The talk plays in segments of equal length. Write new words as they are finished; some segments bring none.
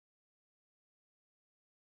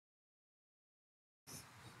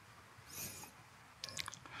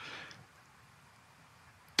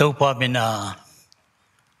tàu pa mình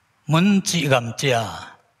muốn chỉ gầm chia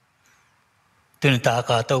tuần ta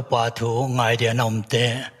cả tàu pa thu ngày dia nằm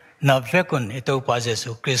te na về con tàu pa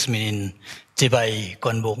Jesus Christ mình chỉ bay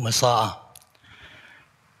con buộc mà sa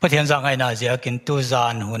bất hiện rằng ngày nào giờ kinh tu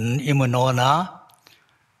gian hun imunona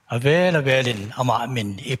về là về linh ama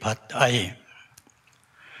mình ipat ai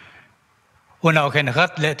hun nào khen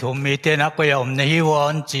khát lệ thùng mi tên ác quay ông này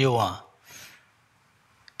hoàn chiu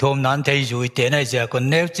thùng nan thấy rồi tên này giờ con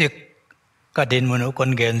nêu chiếc cả đêm muốn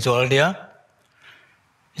con ghen rồi đấy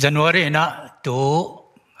January na tu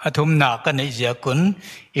thùng na cái này giờ con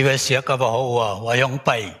iwe siak cái vào vayong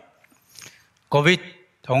pai Covid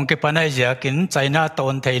thong cái pan này giờ kín China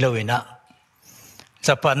tôn thấy lâu na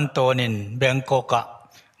Japan tonin Bangkok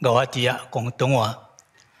Guwahati kong tungwa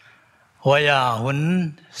Waya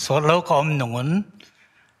hun so lâu kom nungun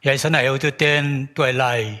Yai sana yêu tu ten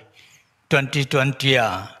Tuailai 2020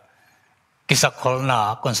 kisak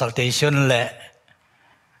holna consultation le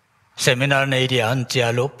seminar này dia han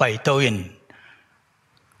chia lo pai toin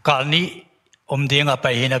kalni dinga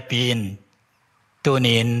pai hina pin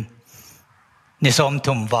tunin ni som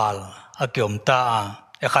thumwal akyom ta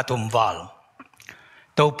ekhathumwal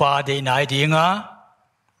topa de nai dinga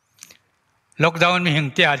lockdown mi hing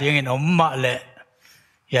tia ding in omma le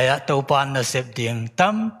ya topan na sep ding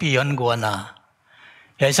tam pion gona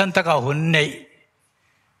ya san ta ka hun nei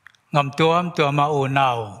ngam tua ma u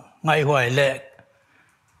naw ngai huai le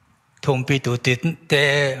thum pi tu tit te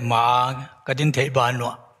ma ka din thei ban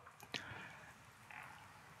no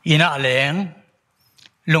ina leng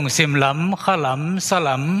lung sim lam khalam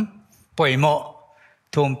salam poimo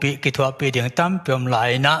thum pi ki thwa pi ding tam piom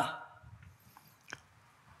lai na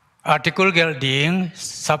article gel ding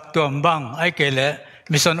sab tuam bang ai kele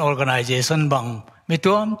mission organization bang mi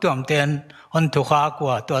tuam ten on thu kha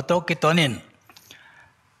kwa to ki tonin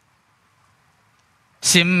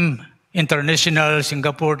sim international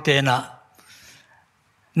Singapore te na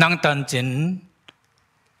nang tan chin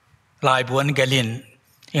lai buan galin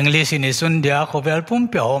English in Sundia khovel pum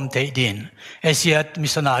pe om te din Asiat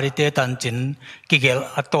missionary te tan chin kigel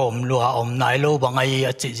atom lua om nai lo bangai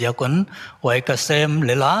a chi ja kun wai ka sem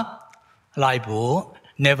lela lai bu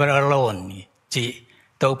never alone chi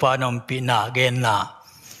to pa nom pi na gen na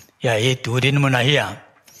ya hi tu din mun a hiya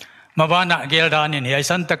mabana gel dan in hi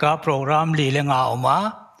san taka program li le nga oma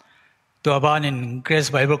to ban in Grace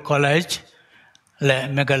Bible College le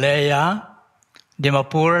Meghalaya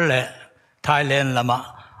Dimapur le Thailand lama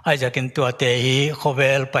ai ja kin to te hi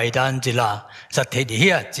khovel paidan jila sa the di hi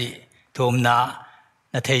chi thum na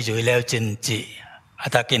thei jui leo chin chi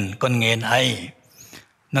atakin kon ngen ai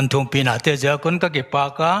nan thum pi na te ja kon ka ki pa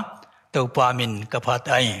ka to pa min ka phat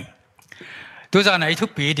ai tu za nai thu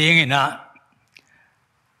pi ding ina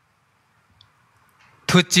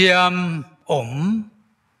thuchiam om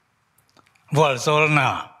Vualzawlna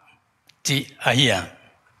thuchiam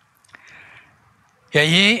ya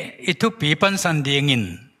hi itu pi pan san ding in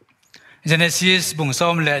Genesis bung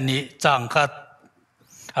som le ni chang khat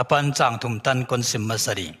apan chang thum tan kon sim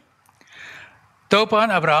masari to pan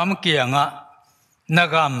Abraham kianga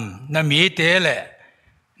nagam nami te le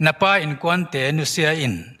napa in kwan te nu sia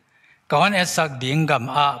in kawan esak ding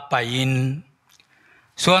gam a pain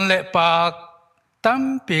suan le pa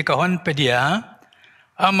tam pi kawan pedia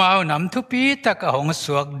amau nam thupi tak ahong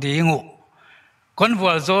suak dingu kon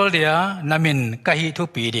Vualzawlna namin kahi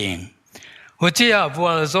thupi ding huchia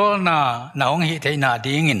Vualzawlna naong hi theina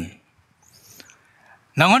dingin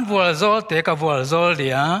nangon Vualzawl te ka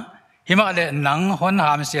Vualzawlna hima le nang hon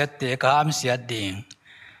ham sia te ka am sia ding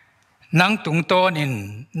nang tung ton in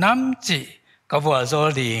nam chi ka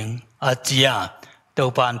Vualzawl ding achia to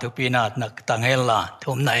pan thupi na nak tangela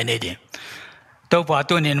thum nai ne di to pa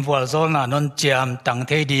tunin Vualzawlna non chiam tang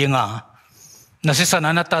thei dinga na si sana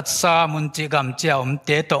na tat sa mun chi gam chia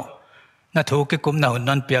te to na thu ki kum na hun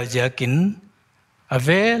non pia ja kin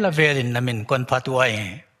ave la velin namin kon phatwai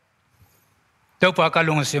to pa ka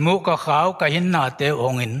lung simu ka khaw ka hin na te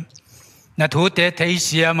ongin na thu te thei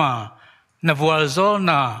siama na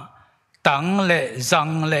Vualzawlna tang le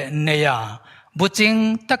zang le neya buching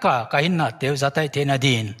taka ka hin na te za tai the na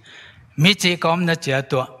din mi chi kom na chia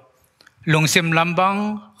to lungsim lambang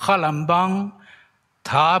khalambang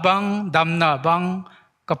tha bang damna bang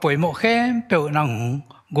kapoi mo khem pe nang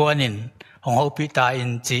guanin hong ho pi ta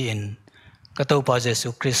in chi in ka to pa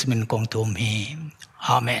Jesus Christ min kong thum hi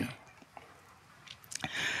amen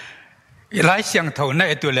ilai siang thau na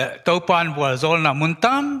etu le to pan Vualzawlna mun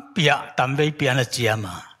tam pia tam ve pia na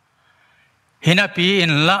chiama hina pi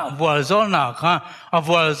in la Vualzawlna kha a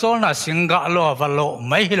Vualzawlna singa lo valo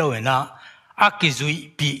mai hilo na akizui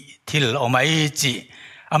pi thil omai chi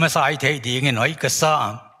ama sai thei ding in hoi ka sa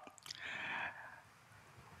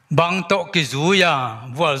bang to kizuya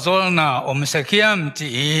Vualzawlna thuchiam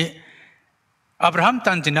chi Abraham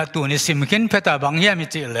tan jina tu ni simkin pheta bang hiam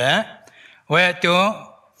chi le we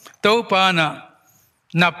to pa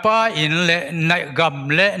na pa in le na gam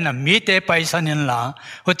le na mi te paisan in la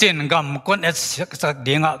ho chin gam kon et sak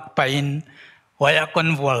dinga pain waya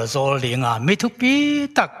kon Vualzawl dinga mi thupi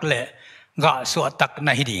tak le ga so tak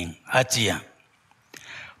na hiding achia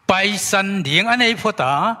paisan ding anei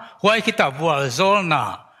phota wai kita Vualzawlna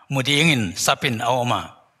mudingin sapin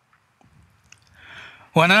awma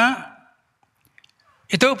wana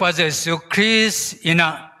ito pa Jesu Christ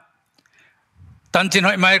ina tan chin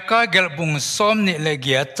hoi mai ka gel bung som ni le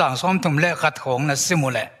gia chang som thum le khat khong na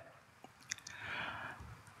simule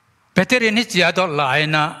Peter ni chia dot lai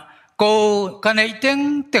na ko kanai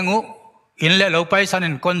tengu in le lo pai san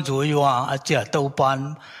in kon zu yuwa a chia to pan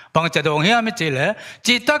bang cha dong hiam chi le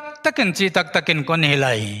chi tak takin kon hi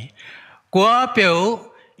lai kwa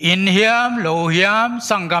peu in hiam lo hiam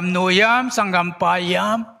sangam no hiam sangam pa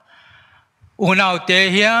hiam unau te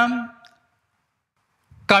hiam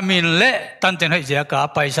kamin le tan ten hoi ja ka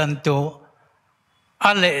paisan tu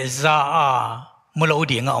ale za a mulo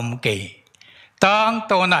ding om ke tang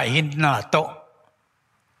to na hin na to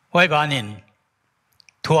wai banin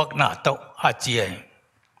thuak na to a chia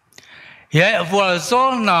ye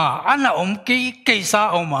Vualzawlna ana ke sa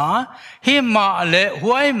oma hi ma le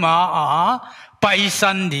huai ma a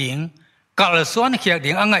paisan ding kalsuan khiak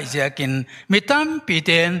ding angai jakin mitam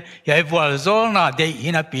piten ye Vualzawlna de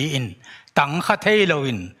hina pi in tang kha thei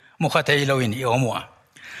loin mu kha thei loin i omwa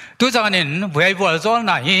tu janin ye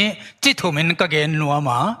Vualzawlna hi chi thumin ka gen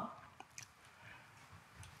nuama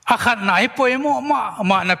akhat nai poimo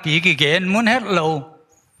ma na pi ki gen mun het lo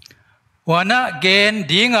wana gen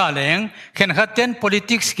dinga leng khen khaten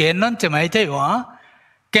politics gen non chemai thei wa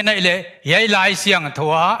kenai le yai lai siang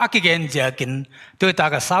thwa akigen jakin tu ta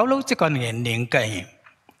ka saulo chi kon gen ning kai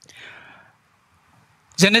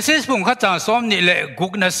Genesis bung kha cha som ni le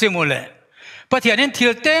guk na simule pathianin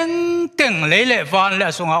thil teng le van le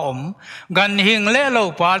sunga om gan hing le lo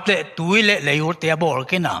pa le tui le ur te bol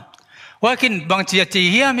kina wakin bang chia chi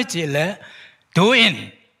hiam chi le tuin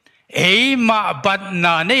ei ma bat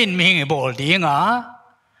na nein mi hing bol dinga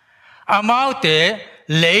amau te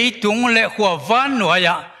leitung le khwa van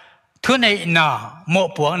noya thunei na mo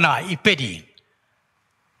puang na ipedi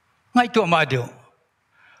ngai to ma do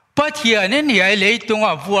pathianin yai leitung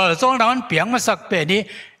a Vualzawlna piang ma sak pe ni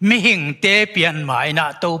mi hing te pian mai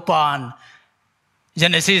na to pan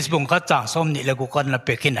Genesis bung kha chang som ni le ku kan la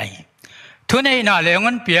pe kinai thunei na le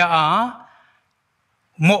ngon pia a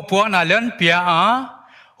mo puang na len pia a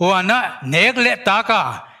wana nek le ta ka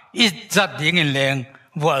izzat ding in leng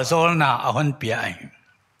Vualzawlna a hon pia ai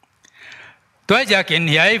toy jakin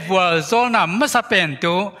yai Vualzawlna ma sa pen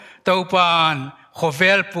tu to pan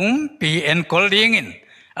khovel pum pi en kol ding in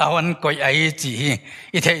a hon koi ai chi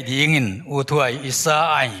i thei ding in u thuai isa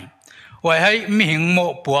ai wai hai mi hing mo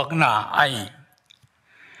puak na ai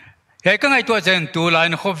yai ka ngai to chen tu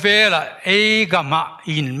lain khovela ei gama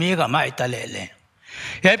in mi gama italele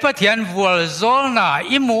yai pathian Vualzawlna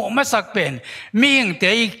imu ma sak pen mi hing te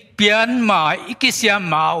pian ma ikisiam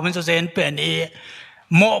ma um so zen pen e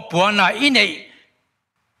mo puana inei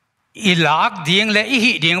ilak ding le i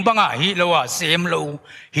hi ding banga hi lowa sem lo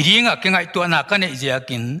hi dinga ke ngai to na ka nei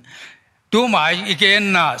jakin tu mai igen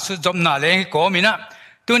na su jom na le ko mina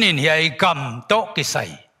tunin hi gam to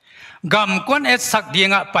kisai gam kon et sak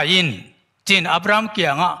dinga pain chin Abraham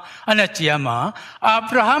kianga ana chiama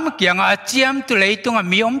Abraham kianga chiam tu leitunga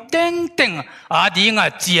miom teng a dinga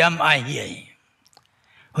chiam ai hi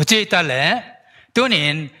hochi ta le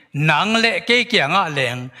tunin nang le ke kianga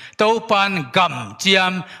leng to pan gam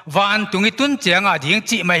chiam van tungi tun chianga ding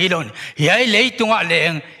chi mai hilon yai leitunga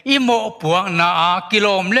leng i mo puang na a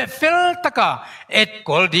kilom le fel taka et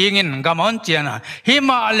kol ding in gamon chiana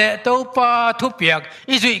hima le to pa thupiak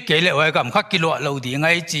i zui ke le wai gam kha kilo lo ding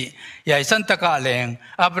ai chi yai san taka leng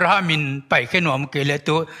Abrahamin pai khenom ke le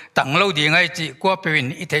tu tang lo ding ai chi ko pewin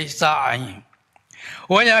i thei sa ai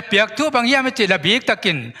waya piak tu bang yam chi la bik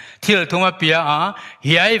takin thil thuma pia a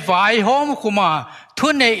hiai vai hom khuma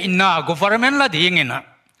thune ina government la ding ina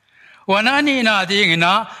wana ni na ding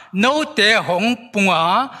ina no te hong punga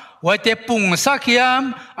wa te pung sakhiam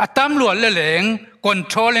atam luan le leng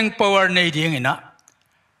controlling power nei ding ina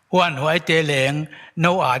wan wai te leng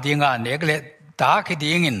no a dinga nek le ta khi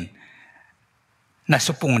ding in na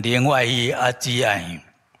supung ding wai a chi ai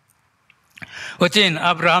ochin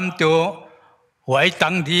Abraham tu wai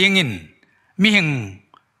tang ding in mi hing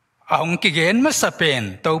aung ki gen ma sa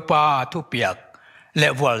pen to pa thu piak le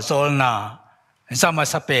Vualzawlna sama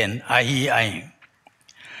sa pen ai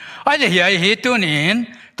le hi tu nin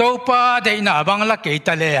pa de na bang la ke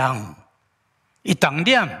ta le hang itang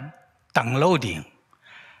diam tang lo ding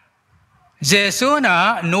Jesu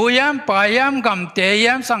na nuyam payam gam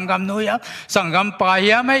teyam sangam nuyam sangam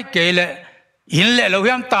payam ai ke le in le lo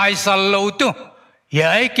yam tai sal lo tu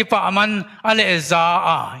yai ki pa man ale za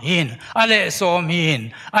a hin ale som hin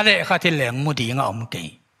ale khathil leng mu ding om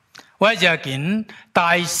ke wa ja kin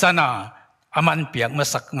tai sana aman piak ma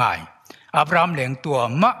sak ngai Abraham leng tua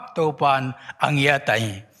ma to pan angia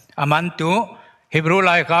tai aman tu Hebrew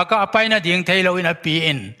lai ka ka apai na ding thailo in a pi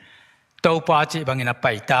in to pa chi bangin a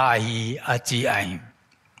pai ta hi a chi ai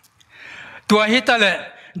tua hi ta le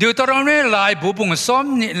Deuteronomy lai bu bung som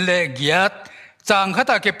ni le giat chang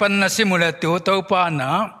khata ke pan na simule tu to pa na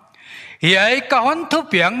hiai ka hon thu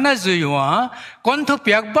piang na zuiwa kon thu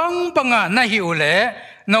piak bang banga na hi ule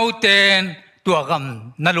no ten tua gam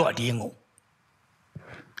na lo dingu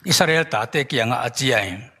Israel ta te kianga a chi ai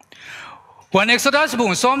When Exodus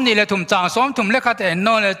bung som ni le thum chang som thum le khat en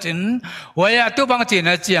no le chin waya tu bang chin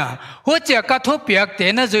a chia hu chia ka thu piak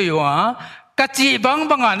te na zuiwa ka chi bang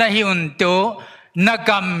banga na hi un tu na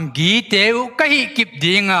gam gi teu ka hi kip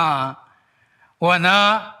dinga wana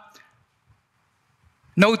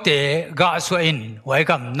no te ga so in wai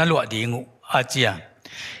gam na lo dingu a chia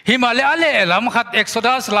Himale ale lam khat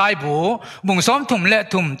Exodus lai bu bung som thum le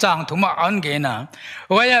thum chang thuma an ge na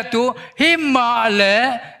waya tu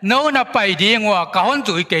himale no na pai ding wa ka hon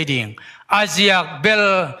zui ke ding aziak bel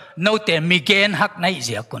no te migen hak nai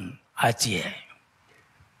zia kun achie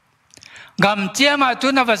gam chia ma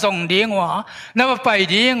tu na va song ding wa na va pai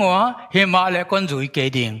ding wa himale kon zui ke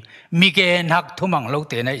ding migen hak thumang lo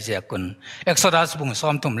te nai zia kun Exodus bung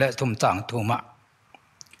som thum le thum chang thuma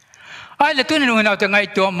ai le tu ni nu na te ngai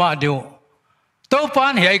to ma du to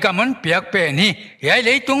pan hiai ka mon piak pe ni hiai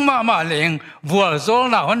le tung ma leng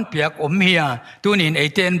Vualzawlna hon piak hia tu nin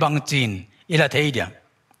eiten bang chin ila thei dia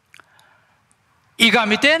I ga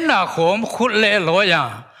miten na khom khut le lo ya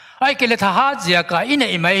ai ke le tha ha zia ka ine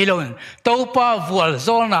I mai lon to pa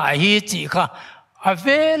Vualzawlna hi chi kha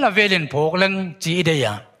ave la velin phok leng chi de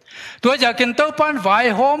ya Tua ja kin to pan vai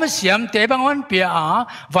hom siam te bang on pia a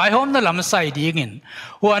vai hom na lam sai ding in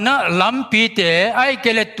wana lam pi te ai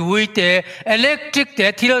kele tui te electric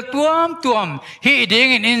te thil tuam hi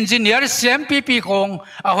ding in engineer siam pi khong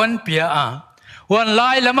a hon pia a wan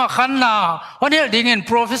lai lama khan na hon hel ding in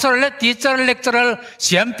professor le teacher lecturer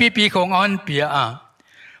siam pi khong on pia a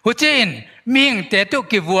hu chin ming te tu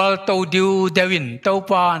ki wal to diu dewin to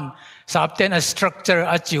pan sapten a structure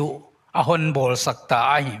a chiu a hon bol sakta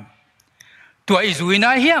ai Tua zui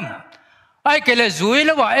na hiam ai kele zui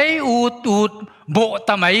la wa ai ut bo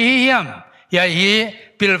tamai hiam ya hi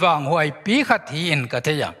pilwang hoi pi khat hi in ka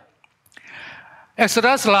the ya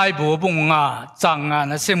Exodus lai bo bunga changa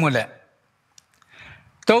na simule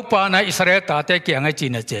to pa na Israel ta te kyang ai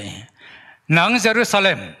chin che nang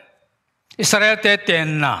Jerusalem Israel te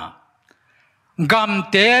ten na gam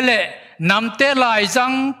te le nam te lai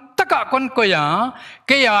jang taka kon ko ya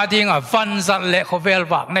ke ya ding a van zat le khovel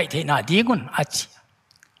wak nai the na dingun achi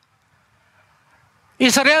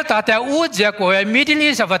Israel ta ta u je ko ya Middle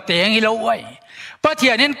East of teng hi lo wai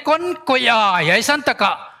pathianin kon ko ya ya san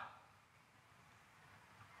taka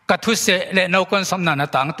ka thu se le no kon samna na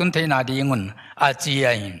tang tun the na dingun achi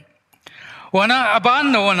ai wana aban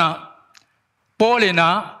no na polina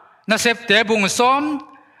na sep te bung som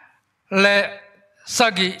le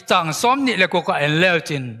sagi chang som ni le ko ka en leo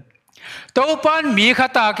chin to pan mi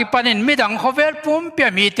khata ki panin mi dang khovel pum pia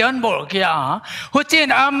mi ten bol kia hu chin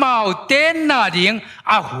amau ten na ding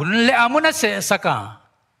a hun le amuna se saka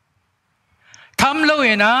tham lo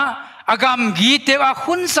ina agam gi te a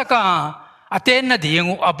hun saka a ten na ding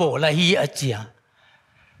a bo la hi a chia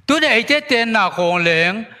tu ne te ten na khong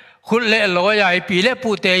leng khut le lo ya pi le pu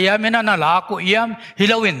te ya mena na la ku yam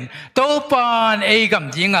hilowin to pan e gam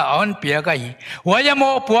jinga on pia kai wa ya mo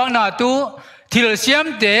puang na tu thil siam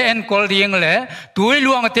te en kol ding le tui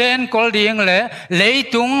luang te en kol ding le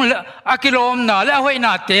leitung akilom na le hoi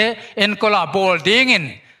na te en kola bol ding in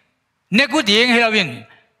ne ku ding hilowin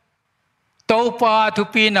to pa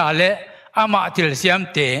Thupi na le ama thil siam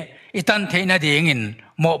te itan theina ding in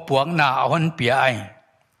mo puang na on pia ai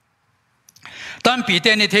Tan pi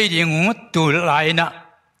te ni thei ding tu lai na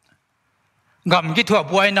gam ki thua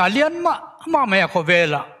buai na lian ma me ko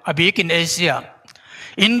vela abi kin Asia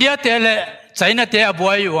India te le China te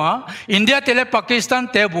buai wa India te le Pakistan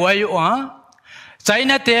te buai wa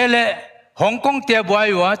China te le Hong Kong te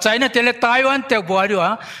buai wa China te le Taiwan te buai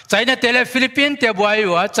wa China te le Philippines te buai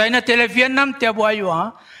wa China te le Vietnam te buai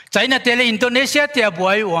wa China te le Indonesia te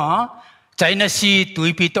buai wa China si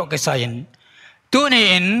tui pi to ke sain tu ni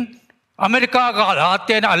in America ga la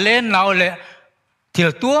ten alen naw le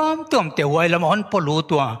thiểu tuom tiểu huay làm hon polu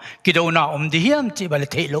tua kỳ đầu nào đi hiểm chỉ bảo là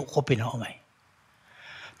thấy lộ khó pin họ mày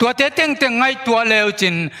tua té tiếng ngay tua leo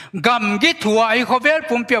chín gam cái thua ai khó biết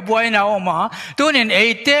phun bia buai nào mà tu nên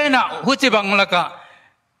ấy té nào hút chỉ bằng là cả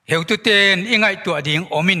hiểu tu tên ngay tua điên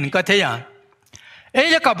mình có thấy à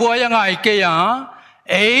ấy là cả buai ngay kia à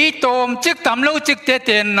ấy tôm chiếc tắm lâu chiếc té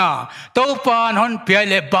tên na tàu pan hon bia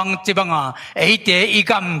lệ bằng chỉ bằng à ấy té ý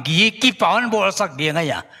gam cái pan bol sắc điên ngay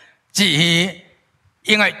à chỉ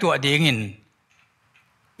ngay tua điên in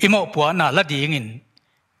imo bua na là điên in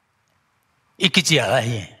ikichia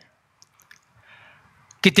lai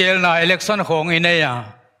kitel na election khong ineya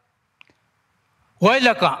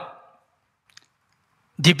wailaka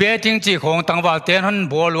debating chi khong tangwal ten hon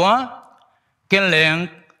bolwa ken leng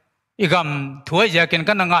igam thuai ja ken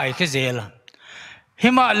kan ngai khe zela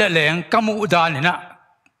hima le leng kamu dan na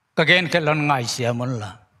ka gen ke lon ngai sia mon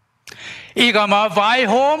la igama vai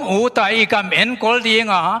home u ta igam en kol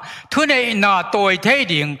dinga thune na toy thei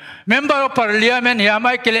ding member of parliament ya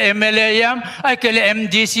mai kele mla yam ai kele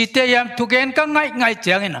mdc te yam tu gen ka ngai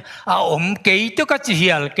chang ina a ke to ka chi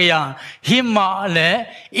hial ke ya hima le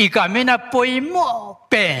igamina poimo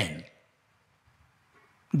pen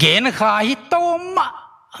gen kha hi to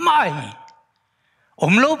mai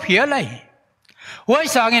lo phia lai why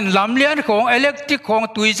sang in lam lian khong electric khong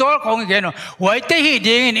tuizol khong gen why te hi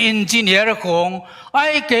ding in engineer khong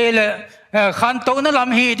ai ke le khan to na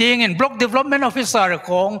lam hi ding in block development officer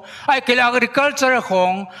khong ai ke agriculture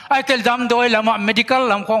khong ai ke dam doi lama medical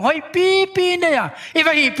lam khong hoi pi ne ya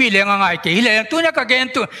iwa hi pi le ngai ke hi le tu na ka gen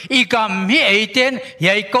tu I kam hi eiten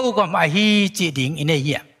yai ko kam a hi chi ding in e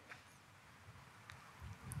ya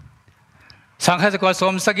Sangha ko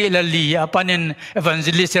som sagi la li apanin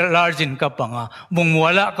evangelist largin ka panga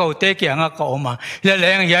mungwala ko te kya nga ka oma la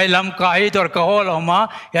leng yai lam ka hi dor ka hol oma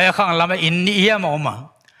yai khang lam in ni ya oma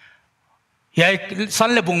yai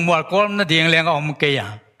san le bungwal kolm na ding leng om ke ya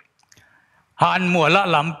han muala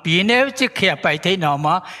lam pi ne chi khia pai the na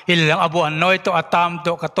ma il lang abuan noi to atam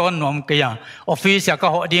to ka ton nom ke ya office ya ka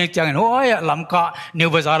ho ding chang ho ya lam ka new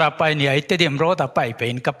bazara pai ni ai te dim ro ta pai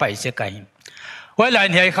pen ka pai se kai Why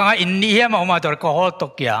line here? Kanga in here ma dor ko hol to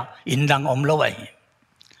kya in lang lo ai.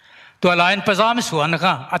 Tuailai pasam suan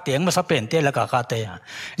ka ateng ma sa pen te la ka ka te ya.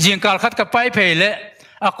 Jing kal khat ka pai phe le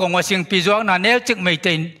akong wa sing pi zuang na ne chik mai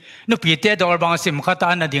te nu pi te dor bang sim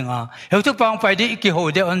khata na dinga. Heu tu pang pai di ki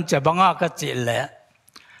ho de on cha banga ka chi le.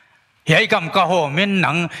 Hiai kam ka ho min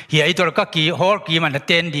nang hiai dor ka ki hor ki man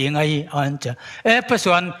ten di ngai an cha.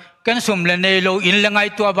 Pasuan kan sum le nei lo in lengai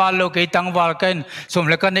tua ba lo ke tang wal kan sum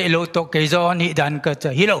le kan nei lo to ke zo ni dan ka cha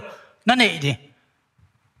hi lo na nei di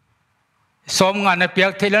som nga na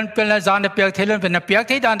piak thailand pe la zan na piak thailand pe na piak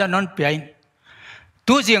thai dan da non piai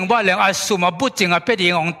tu jing ba leng a suma bu ching a pe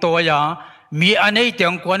ding ong to ya mi anei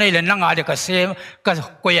teng ko nei le na nga de ka se ka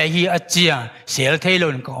ko ya hi a chia sel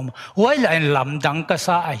thailon ko wai la lam dang ka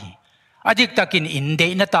sa ai adik takin in de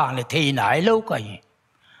na ta le thei nai lo kai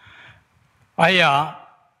aya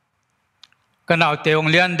Kanau teong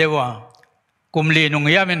lian dewa kumli nung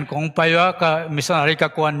yamin kong paywa ka missionary ka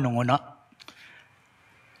kuan nung na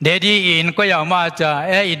dedi in ko ya ma cha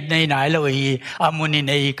in nei nai lo I amuni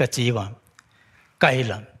nei ka chiwa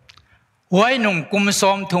kaila wai nung kum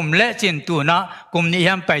som thum le chin tu na kum ni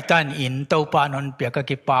yam pai tan in to pa non pya ka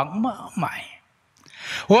ki pak ma mai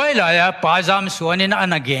wai la ya pa jam suanin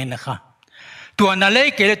an again kha tua na lấy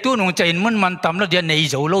cái tu nung chain mun man tam lo dia nei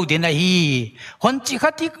zo lo din hi hon chi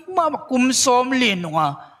khati ma kum som lin nga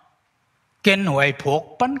ken hoi phok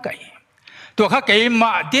pan kai tua kha cái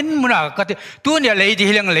ma din muna ka tu ne lấy di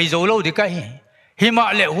hilang lấy zo lo di kai hi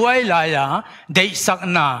ma le huai la ya dei sak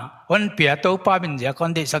na hon pia to pa bin ja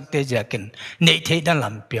kon dei sak te ja ken nei the da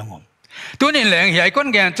lam piang tu nên leng hiai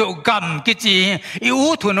con gen chu gam ki chi I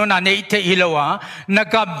u thu no na nei the hi lo wa na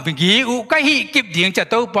gam gi u ka hi kip ding cha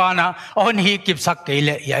to pa na on hi kip sak ke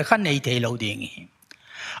le ya khan nei the lo ding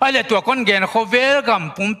ai le tu con gen kho vel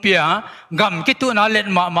gam pum pia gam ki tu na let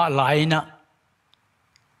ma lai na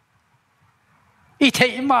I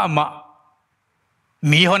the ma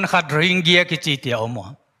mi hon khat ring gia ki chi ti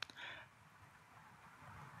omo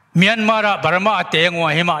Myanmar Burma te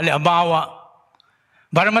ngwa hima le amawa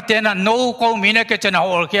Burma tena no ko mine ke chana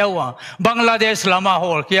hol kyawa Bangladesh lama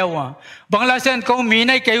hol kyawa Bangladesh ko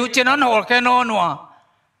mine ke u chana hol ke no no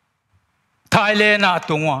Thailand na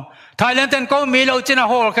tungwa Thailand ten ko mi lo chana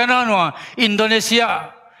hol ke no no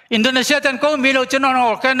Indonesia ten ko mi lo chana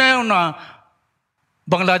hol ke no no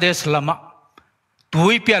Bangladesh lama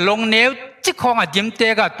tui pia long neu chi khong a jim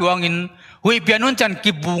te ga tuang in hui pia nun chan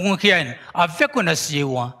ki bung khian a ve ku na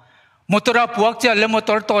siwa motora puak cha le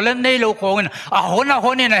motor tolen nei lo khong a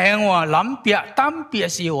hona na hengwa lampia tampia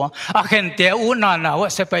siwa a khen te u na wa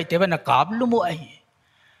se pai te na kap lu mu ai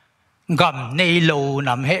gam nei lo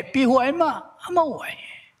nam he pi huai ma wai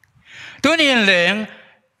tu ni leng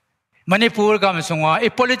Manipur gam sunga e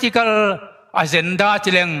political agenda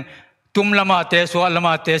chileng tum lama te so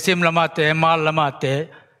lama te sim lama te mal lama te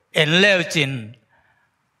en leo chin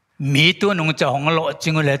mi tu nung cha hong lo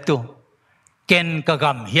chingule tu ken ka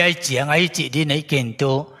gam hiai chiang ai chi di nei ken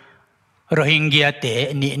tu Rohingya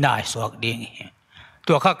te ni na swak ding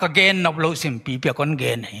tu kha ka gen nop lo sim pi pe kon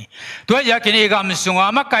gen hi tu ya ken e gam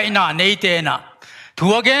sunga ma kai na nei te na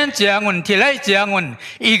thu gen chiangun thilai chiangun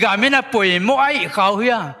i gamina poi mo ai khau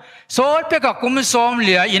hia so pe ka kum som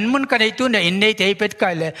lia in mun ka nei tu ne in nei te pet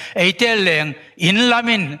kai le ei te leng in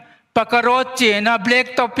lamin pakarot chena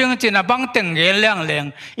black topping chena bang teng gel lang leng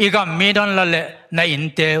i gam mi don la le na in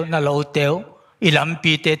te na lo te ilam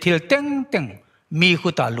pi te thil teng teng mi khu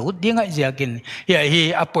ta lu dinga jakin ya hi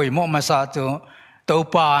apoi mo ma sa chu to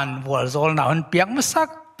pan Vualzawlna hon piak ma sak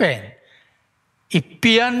pen i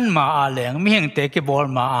pian ma a leng mi heng te ke bol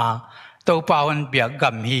ma a to pa hon piak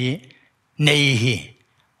gam hi nei hi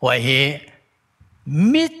wa hi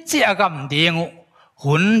mi chi agam ding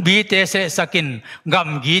hun bi te se sakin gam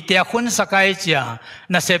gi te hun sakai chia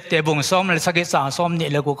na sep te bung som le sakit sa som ni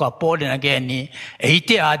le ku ka po den again ni ei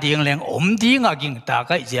te a ding leng om ding a ging ta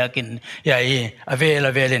kai jakin ya hi avel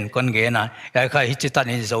kon ge na ya kha hi chitan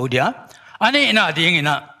ni zo dia ani na ding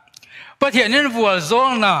ina pathian nin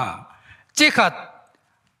Vualzawlna chi khat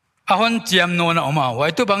a hon chiam no na oma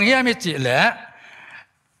wai tu bang hiam chi le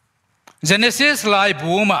Genesis lai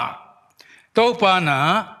buma to pa na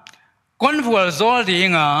con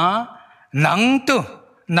Vualzawlna nang tu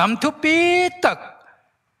nam Thupi tak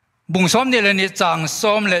bung som ni le ni chang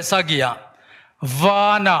som le sagia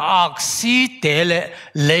vana aksi te le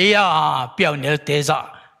leya piao nel te za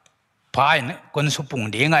pain kon su pung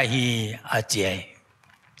ding a hi a che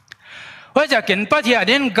wa ja ken pathia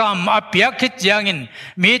den gam a piak khit jangin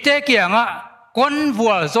mi te kianga con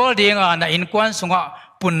Vualzawlna na in kwan sunga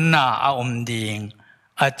punna a ding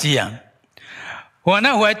a chiang wana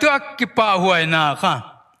huai tu akipa huai na kha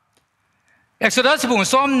Exodus bung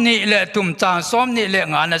som ni le tum chang som ni le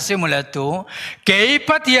nga na simule tu ke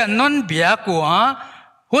patia non bia kwa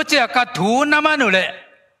hu che ka thu na manu le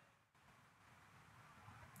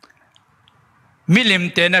milim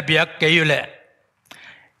te na bia ke yu le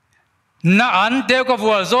na an te ka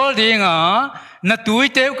Vualzawlna na tui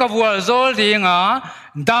te ka Vualzawlna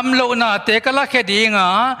dam lo na te ka la khe dinga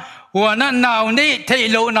wana naw ni thei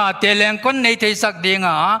lo na te leng kon nei thei sak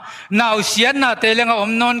dinga naw sian na te leng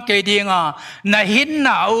om non ke dinga na hin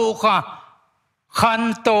na u kha khan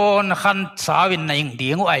ton khan sawin na ing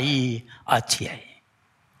ding ai a chiai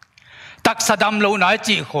tak sadam lo na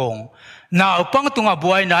chi khong naw pang tunga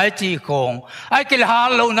buai na chi khong ai kil ha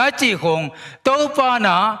lo na chi khong to pa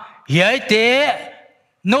na yai te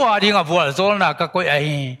no adinga Vualzawlna ka koi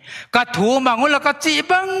ai ka thu mangula ka chi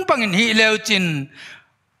bang in hi leo chin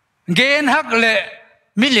gen hak le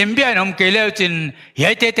milim bia nom ke leo chin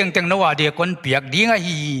yai te teng no adi kon piak dinga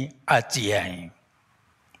hi a chi ai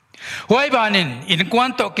hoi banin in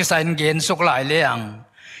kwan to ki sain gen sok lai leang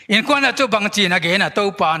in kwan a chu bang chi na gen a to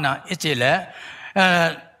pa na i chi le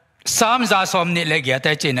sam za som ni le gya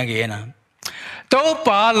ta chi na ge na to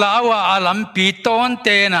pa lawa alam pi ton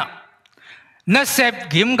te na na sep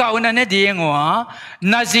gim ga una ne dingwa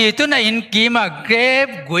na ji tu na in kima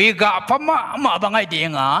grape gui ga phama ma bangai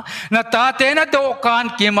dinga na ta te na do kan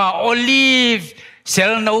kima olive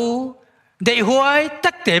sel no de huai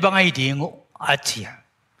tak te bangai dingu achia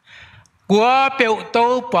kwa pe to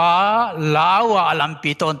pa lawa alam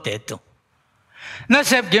pi ton te tu na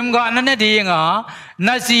sep gim ga na ne dinga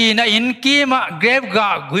na ji na in kima grape ga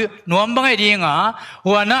gui nuam bangai dinga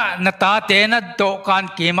wana na ta te na do kan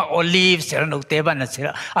kima olive sel no te ban na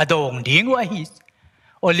sel adong ding wa hi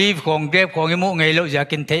olive kong grape kong mu ngei lo ja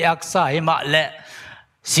kin thei ak sa hi ma le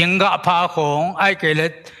singa pha kong ai ke le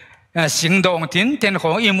sing dong tin ten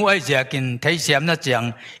kong i mu ai ja kin thei siam na chang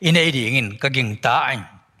in ei ding in ka ging ta ai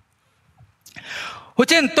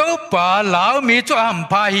Hujan to pa lau mi chu am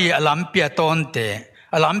pa hi alam pi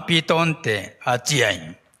ton te a chiai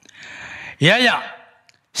ya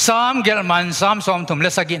sam gelman sam som thum le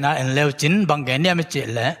sagina en leu chin bang ge ne me che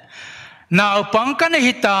le naw pang kan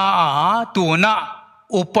hita a tu na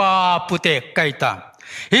upa pute kaita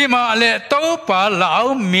hi ma le to pa lau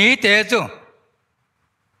mi te chu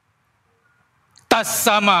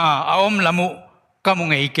tasama aom lamu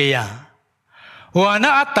kamungei ke ya wana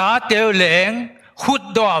ata teu leng khut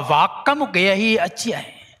do vak kamu ke hi achia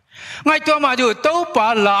ngai to ma du to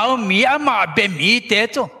pa lao mi ama be mi te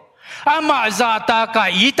chu ama zata ka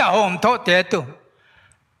ita hom tho te tu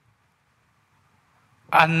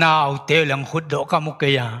anau te lang hut do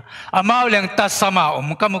kamukeya amau lang tasama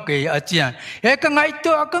kamukeya achia e ka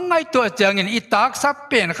ngai to changin itak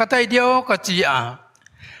sapen khatai dio ka chia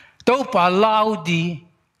to pa laudi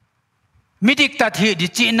midik ta thi di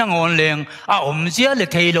chi na ngon leng a zia le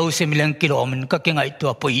thailo simileng kilom ka ke ngai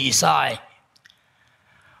to pui sai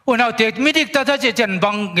unau te midik ta che chen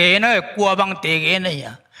bang ge na kwa bang te ge na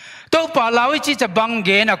ya to pa lawi chi cha bang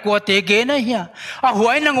ge na kwa te ge na ya a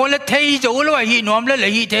huai na ngol le thei zo lo hi nom le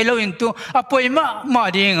hi thailo in tu a poi ma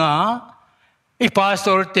dinga I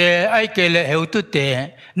pastor te ai ke le heu tu te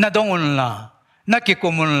na dongun la na ki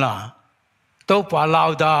kumun la to pa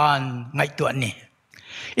lao dan ngai tu ni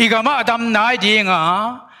igama adam nai dinga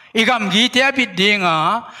igam gi te bit dinga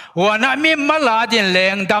wana mi mala din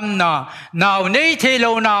leng dam na naw nei the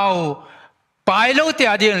lo naw pai lo te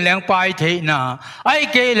din leng pai the na ai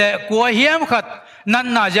ke le ko hiam khat nan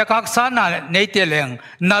na ja kak sa na nei te leng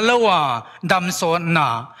na lowa dam son na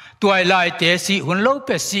Tuailai te si hun lo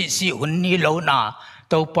pe si hun ni lo na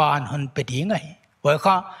to pan hun pe di ngai wa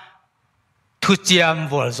kha thuchiam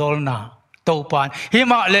vualzawlna to pan hi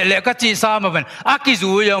ma le ka chi sa ma ban akizu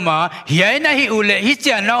yo ma hi na hi ule hi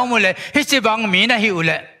cha na mu le hi chi bang mi na hi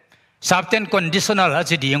ule subten conditional a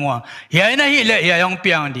chi ding wa hi na hi le ya yong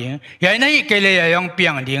piang ding hi na hi ke le ya yong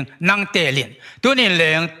piang ding nang te lin tu ni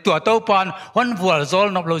leng to pan hon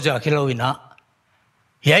vualzawlna lo ja khiloina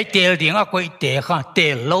Yai tel ding a koi te kha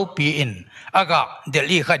tel lo pi in aga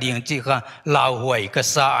deli kha ding chi kha lao huai ka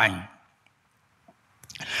sa an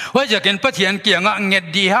wa ja ken pathian kia nga nget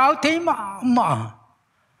di hau thei ma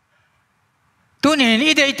tu ni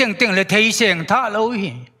ni dei teng teng le thei seng tha lo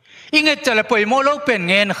hi inget chala poi mo lo pen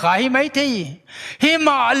ngen khai mai thei hi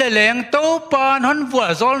ma le leng to pan hon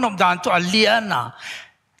vualzawlna nom dan cho liana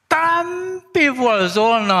tam pi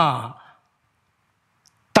vualzawlna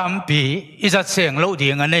Tampi is at seng lo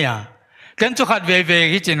ding an ya ken chu khat ve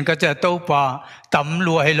hi chin ka cha to pa tam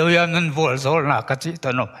lu hai lo ya nan vualzawlna ka chi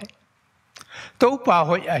to no to pa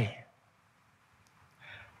hoi ai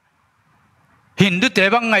Hindu te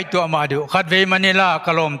bang ngai to ma du khat ve Manila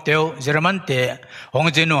kalom teu German te hong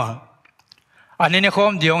jinwa ani ne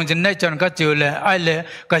khom di hong jin nei chon ka chu le ai le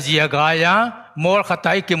ka zia ga ya mol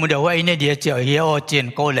khatai ki mu de wai ne dia che hi o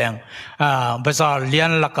chin ko leng bazar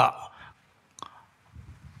lian laka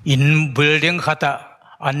in building khata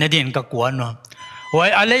anedin ka kuan wai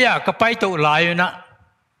aleya ka pai to lai na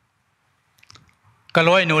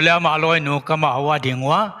kaloi nu la ma loi nu ka ma wa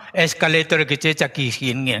dingwa escalator ke che chaki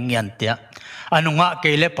hin ngian tia anunga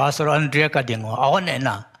ke le pastor Andrea ka dingwa awan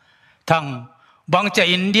na thang bangcha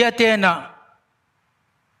India te na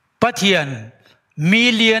pathian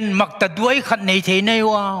million makta duai khat nei thei nei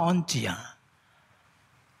wa on chia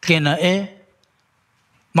kena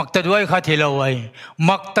Makta duai kha thilawai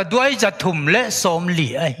makta duai ja thum le som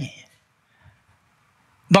li ai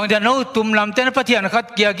bang jano tum lam ten pathian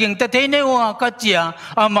khat kia ging ta thei ne wa ka chia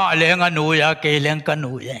ama leng anu ya ke leng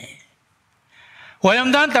kanu ye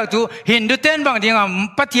hoyam dan tak tu Hindu ten bang ding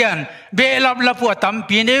pathian be lap lapua tam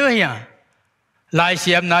pi ne ya lai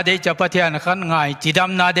siam na de cha pathian khan ngai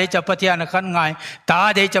chidam na de cha pathian khan ngai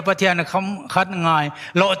ta de cha pathian khan ngai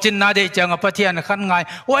lo chin na de cha pathian khan ngai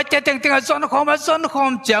wa cha teng teng son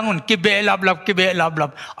khom changun ki be lap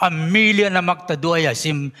a million amak ta doya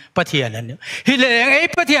sim pathian an hi leng ei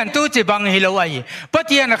pathian tu chi bang hi lo ai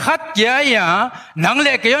pathian khat ya nang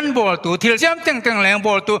le ke yon bol tu thil siam teng teng leng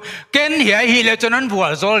bol tu ken hi le chonan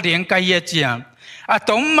vualzawl ding ka ye chiam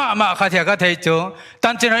Atom ma kha thia ka thei chu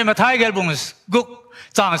tan chin hoi ma thai gel bung guk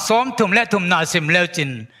chang som thum le thum na sim leo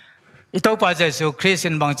chin I to pa Jesu Christ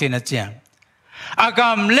in bang chin a chiam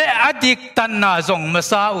agam le adik tan na zong ma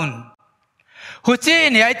sa un hu chi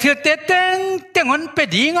ni ai thil te teng hon pe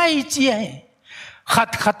di ngai chi ai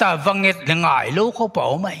khat khata wanget le ngai lo kho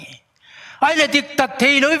pau mai ai le dik tat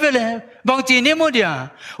thei loi vele bang chi ni mo dia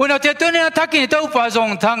una te tu ne thakin to pa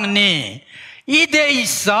zong thang ni Ide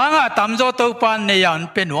isanga tamzo to pan ne yan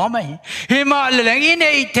penwa mai hima leng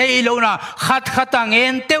ine thei lo na khat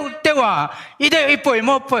ngen tewa ide ipoi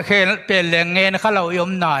mo pe khel pe leng ngen khalo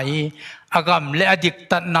yom nai agam le adik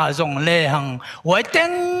tat na zong le hang wai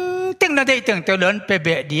teng na dei teng te len pe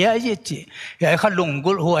be dia ji chi ya kha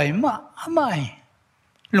lungul huai ma mai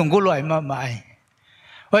lungul huai ma mai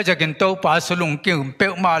wai ja ken to pa sulung ki pe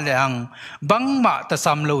ma le hang bang ma ta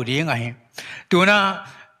sam lo ri ngai tu na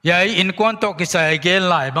Yai in kwan to kisai gel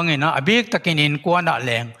lai bangina abik takin in kwan a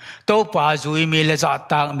leng to pa zui mi le za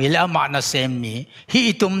tak mi le ama na sem mi hi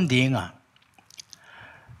itum dinga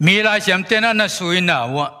mi lai siam tena na suina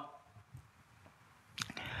wa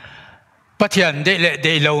pathian de le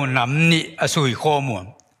de lo nam ni asui khomu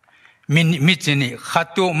mi chini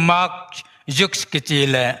khatu Mark Jux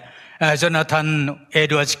kitile Jonathan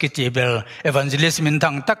Edwards kitibel evangelist min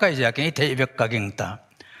thang takai ja ke thei vek ka ging ta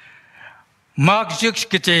Mark Jux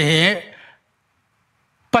kiti he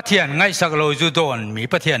pathian ngai sak lo ju don mi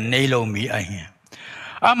pathian nei lo mi ai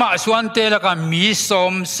ama swan te la ka mi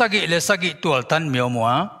som sagi le sagi tol tan mi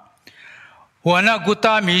omwa wana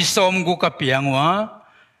guta mi som gu ka piangwa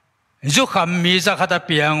zu kham mi za khata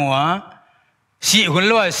piangwa si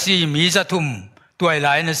hunlo si mi za thum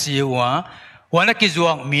Tuailai na si wa wana ki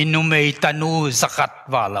zuang mi nu mei tanu zakat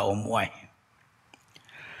wala omwai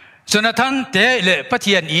Jonathan te le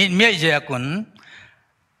pathian in me je kun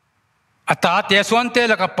ata te swan te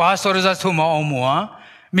la ka pastor za thuma omwa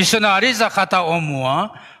missionary za khata omwa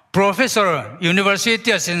professor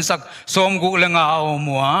university sinsak som gu lenga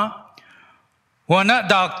omwa wana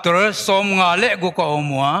doctor som nga le gu ka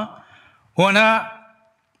omwa wana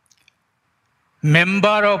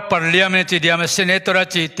member of parliament diam senator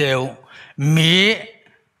chi teu mi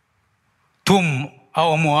thum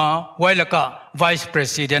omwa wailaka vice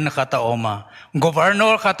president khata oma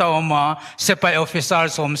governor khata oma sepai officer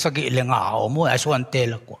som sagi lenga omwa aswan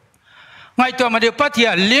tel ko ngai to ma de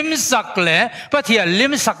pathia lim sak le pathia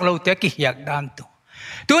lim sak lo te ki hiak dam tu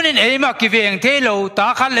tunin eima ki veng the lo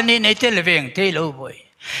ta khan le ni nei te le veng the lo boi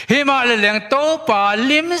hima le leng to pa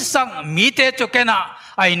lim sak mi te chokena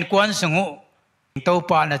ain kwan sungu to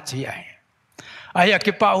pa na chi ai ai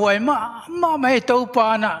ki pa huai ma mai to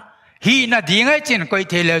pa na hi na dingai chin koi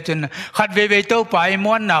the le chin khat ve to pa ai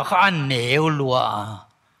mon na khan neu lua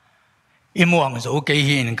i muang zo ke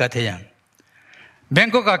hin ka the yang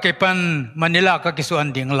Bangkok ka kepan Manila ka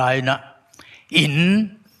kisuan ding lai na in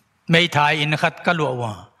mei thai in khat ka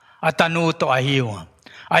luwa atanu to ahiwa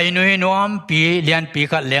ainu hinuam pi lian pi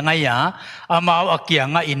khat lenga ya amao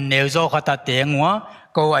akianga in neuzo khata tengwa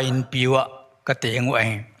ko in piwa ka tengwa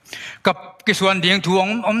kap kisuan ding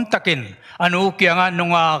thuang takin anu kianga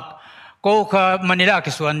nunga ko kha Manila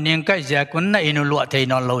kisuan ning ka ja kun na inu lu thei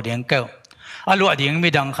non lo ding ka alu ding mi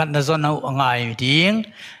dang khat na zon au ngai ding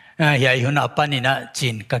ya hun apanina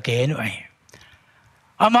chin ka ken ai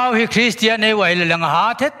amao hi Christian ei wai lang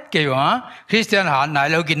ha thet ke wa Christian ha nai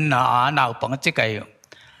lo gin na nau pang chi kai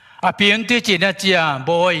a pian ti chi na chia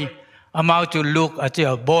boy amao chu look a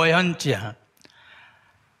chia boy han chia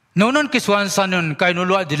nonon kiswan sanun kai nu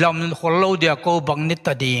lo dilam khol lo dia ko bang ni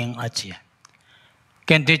ta ding a chia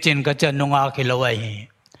ken ti chin ka cha nunga khilawai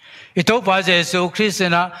ito pa Jesu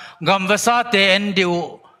Christina gamvasa te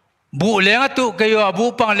endiu bu lenga tu kayo bu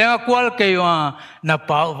pang lenga kwal kayo na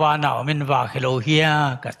pa wa na min wa khilo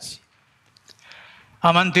hia ka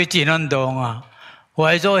aman tu chi non donga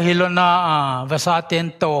wai zo hilona vasa ten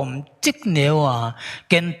tom chik newa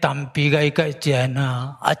ken tam pi gai ka chena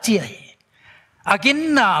achi ai agin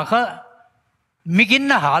na kha migin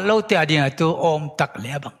na halo te ading tu om tak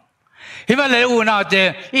le bang hima le u na te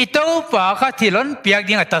I to pa kha thilon piak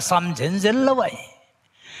ding ta sam jen jen lawai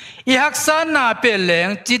I haksan na pe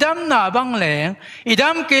leng chidam na bang leng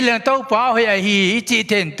idam ke leng to pa hoi hi chi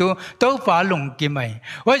ten tu to pa lung ki mai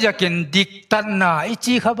wa ja ken dik tan na I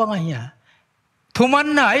chi kha bang ya thuman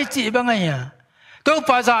na I chi bang ya to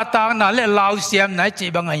pa za ta na le lau siam na chi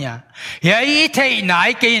bang ya ya I thei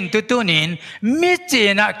nai ke in tu tu nin mi chi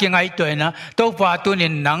na ki ngai to na to pa tu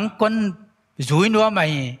nin nang kon zui nuwa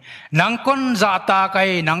mai nang kon za ta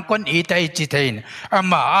kai nang kon I tai chi thein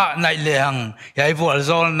ama nai leng yai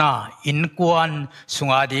vualzawlna in kwan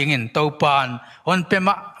sunga ding in topan on pe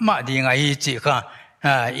ma ding ai chi kha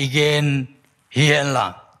igen hian la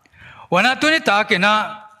wana tu ni ta ke na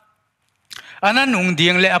ana nung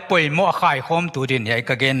ding le apoi mo khai khom tu din yai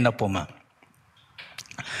ka gen na puma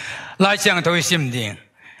lai chang thoi sim ding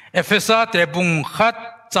efesa te bung khat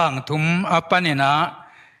chang thum apanina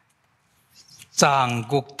chang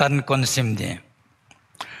guk tan kon sim de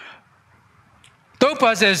to pa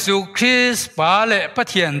Jesu Christ pa le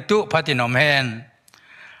pathian tu pathinom hen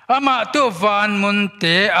ama tu van mun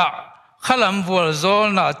te a khalam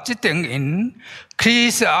vualzawlna chiteng in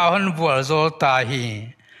Christ a hon vualzawl ta hi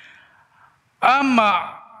ama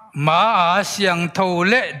ma a siang tho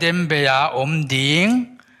le dembe ya om ding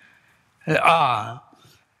a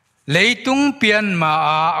leitung pian ma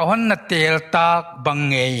a hon na tel tak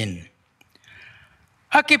bangein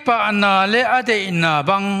akipa ana le ade ina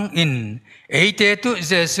bang in eite tu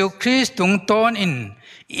Jesu Christ tung ton in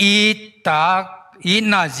I tak I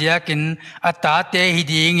na ziakin atate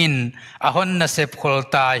hiding in ahon na sep khol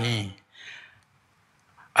ta hi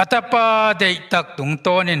atapa de tak tung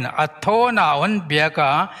ton in athona on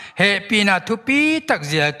biaka he pina thupi tak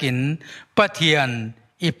ziakin pathian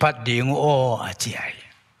I phat ding o achiai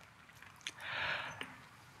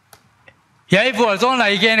yai vualzawlna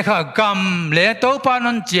igen kha gam le topa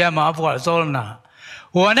non chiama vualzawlna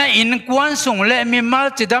wana in kwan sung le mi mal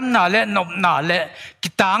chidam na le nop na le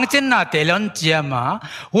kitang chen na telon chiama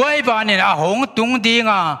wai ba ni a hong tung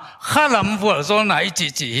dinga khalam vualzawlna ichi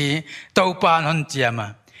chi topa non chiama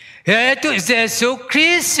he tu Jesu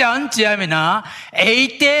Christian chiamina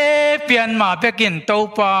eite pian ma pekin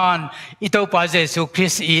topan itopa Jesu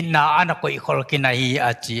Christ ina anakoi khol kinai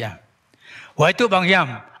achia wai tu bangyam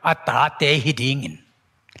atate hidingin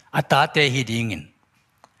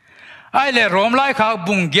ai le rom lai kha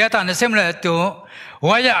bung gya ta na sem le tu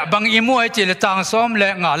waya bang imu ai chi le tang som le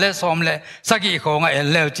nga le som le sagi kho nga el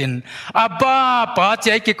le chin aba pa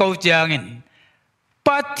che ki ko chiangin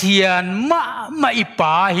pathian ma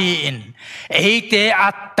ipa hi in eite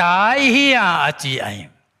atai hi a chi ai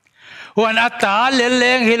wan ata le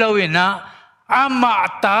leng hilowina ama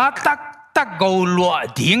ta tak go lua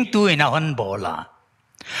ding tu ina hon bola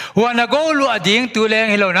wana go lua ding tu leng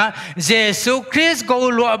hilona Jesu Christ go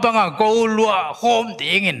lua banga go lua hom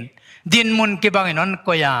dingin din mun ki bangin on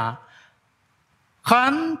koya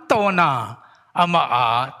khan tona ama a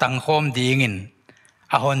tang hom dingin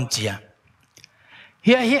a hon chia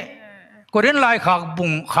hi koren lai khak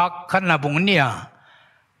bung khak khan na bung nia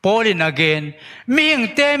polin again ming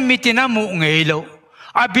te mitina mu ngeilo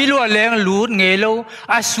abilwa leng lut ngelo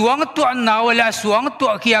asuang tu na wala suang tu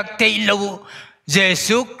kiak teilo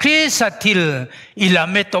Jesu Christ atil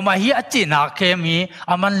ilame toma hi achina kemi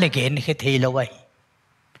aman legen he theilawai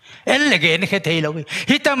el legen he theilawai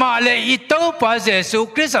hitama le ito pa Jesu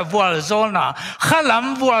Christ vualzawlna khalam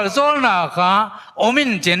vualzawlna kha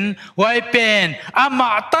omin chin wai pen ama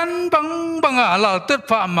tan banga la tut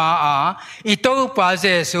pha ma a ito pa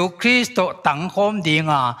Jesu Christ to tang khom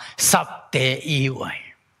dinga sapte i wai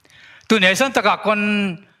tu ne san taka kon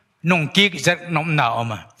nung ki zat nom na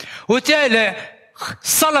oma uche le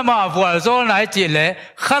salama vualzawlna chi le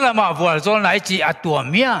khalama vualzawlna chi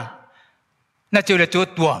atuamia na chu le chu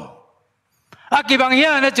tuam akibang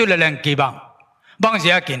hian na chu le leng kibang bang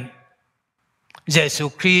siakin Jesu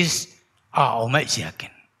Christ a omai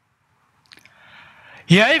siakin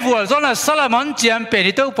yai vualzawlna salaman chiam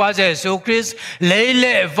penito pa Jesu Christ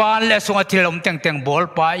leile van le sunga thilom teng bol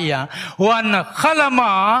pa ya wan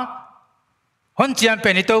khalama hon chiam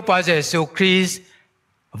penito pa Jesu Christ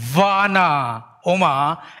vana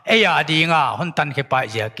oma eya dinga hon tan khe pa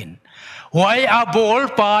yakin wai a bol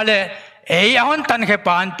pa le e hon tan khe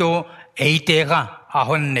pan tu e te ga a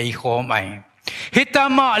hon nei khom ai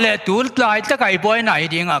hitama le tul tlai ta kai boy nai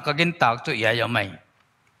dinga ka gin tak chu ya mai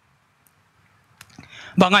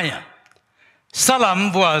bangai salam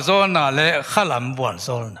vualzawlna le khalam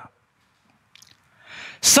vualzawlna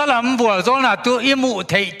salam vualzawlna tu imu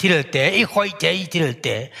thei thil te I khoi thei thil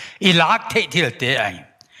te I lak thei thil te ai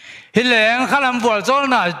hileng khalam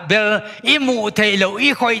vualzawlna bel imu thei lo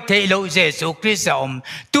I khoi thei lo Jesu Christ om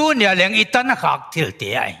tu nia leng itan khak thil te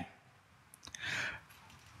ai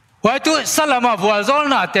wai tu salama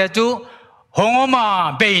vualzawlna te tu hongoma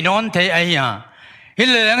beinon thei ai ya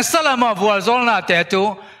hileng salama vualzawlna te tu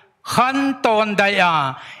khan ton dai a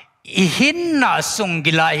ihinna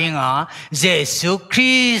sungila hinga Jesu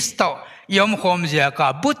Christ yom khom zia ka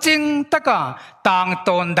buching taka tang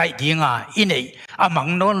ton dai dinga inei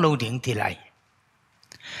amang non lo ding tilai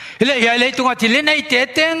le ya le tunga thilinei te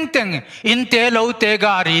teng in te lo te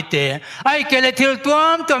gari te ai kele thil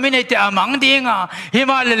tuam to minei te amang dinga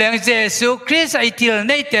himal leng Jesu Christ ai til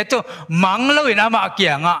nei te to mang lo in ama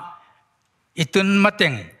kianga itun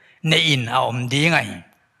mateng nei in a om dingai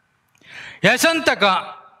ya san taka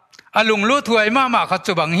alung lu thuai ma kha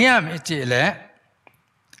chu bang hiam ichi le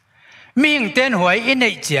ming ten huai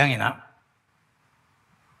inei chiang ina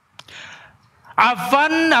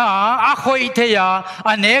avan a khoi theya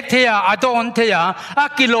anek theya adon theya a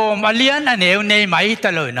kilom alian aneu nei mai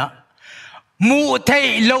taloina mu thei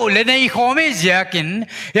lo le nei khomi ziakin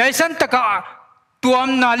yai san taka tuam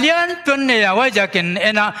na lian pun ne ya wa jakin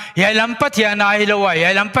ena yai lam pathia na hi lo wa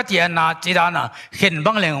yai lam pathia na chidana khen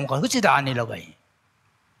bang leng ko chida ni lo bai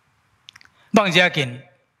bang jakin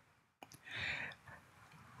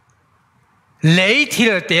lấy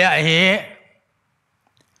thil te a he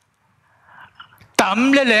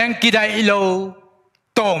tam le leng kidai lo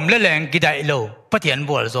tom le leng kidai lo pathian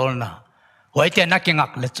vualzawlna hoi te na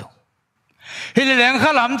kingak le chu hi le leng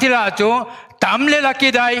khalam thila chu tam le la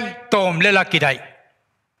kidai tom le la kidai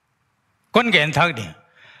kon gen thak ni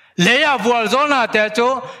le ya vualzawlna te chu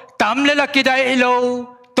tam le la kidai lo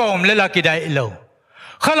tom le la kidai lo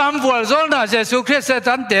khalam vualzawlna Jesu Christ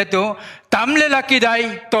tan te tu tam le la kidai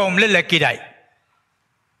tom le la kidai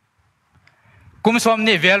kum som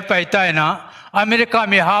ni vel pai tai na America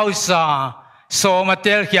mi house so ma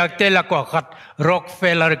tel khiak tel la ko khat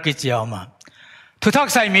Rockefeller ki chiama thu thak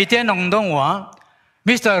sai mi te nong dong wa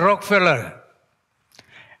Mr. Rockefeller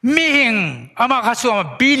mi hing ama kha so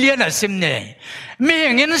billion a sim ne mi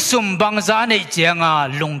hing in sum bang za nei chenga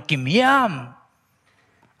lung kim yam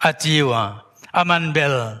a chiwa aman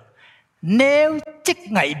bel neu chik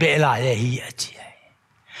ngai be la hi a chi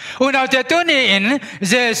unau te tu ni in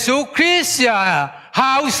Jesus Christ ya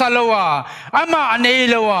hau salawa ama nei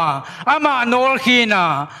lawa ama nol khina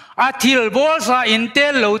athil bol sa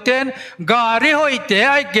intel loten gari hoite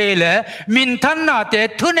ai kele min than na te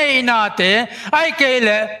thunei na te ai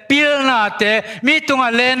kele pil na te mi tunga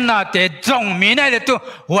len na te jong mi nai le tu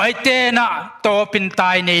hoite na to pin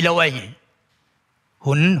tai nei lawai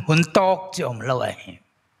hun tok chom lawai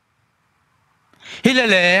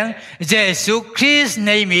Hilaleng Jesus Christ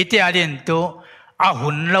nei mi te adin tu a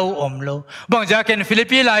hun lo om lo bang ja ken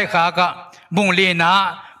Philippi lai kha ka bung li na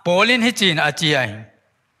polin hi chin a chi ai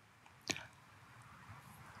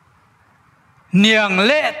niang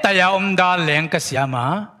le taya om da leng ka siama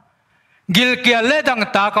gil kia le dang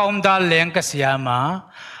ta ka om da leng ka siama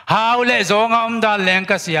hau le zonga om da leng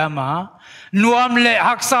ka siama nuam le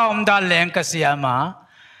haksa om da leng ka siama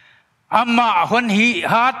amma hon hi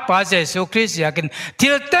hat pa Jesus Christ yakin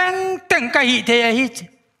til teng teng ka hi the hi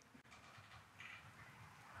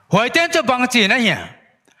hoi ten cho bang chi na ya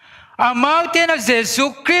amma ten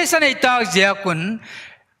Jesus Christ nei ta ja kun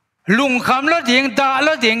lung kham lo ding da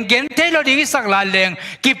lo ding gen the lo ding sak la leng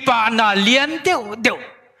ki pa na lian deu deu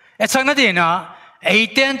e sang na di na ei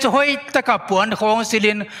ten cho hoi ta ka puan khong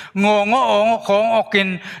silin ngo ong khong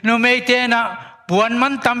okin no mei te na puan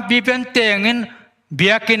man tam pi pen tengin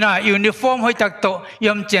biakina uniform hoi tak to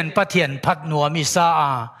yom chen pathian phat nuam isa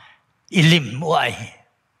a ilim wai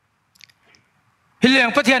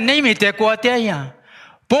hileng pathian nei mi te kwa te ya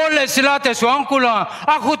pole sila te swang kula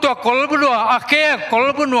aku to kolbulwa ake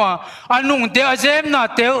kolbunwa anung te azem na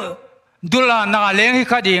te dula na leng hi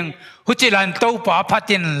khading huchilan to pa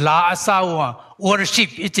phatin la asawa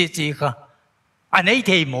worship ichi chi kha anei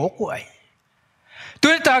thei mo kwai tu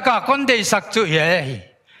ta ka kon dei sak chu ye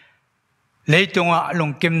lấy tung à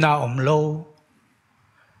lùng kim na lâu,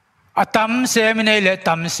 à tam xem này là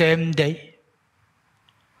tam xem đấy,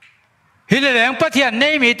 hiện nay phát hiện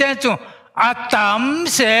này mi tên chung à tam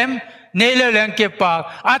xem này là leng kịp bạc,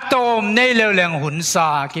 à tôm này là leng hun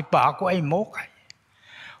sa kịp bạc của ai mốc ai,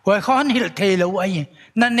 vậy khó hiểu thế lâu ai,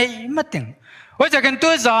 nên này mất tiếng, vậy cho nên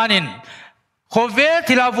tôi giả nín, họ về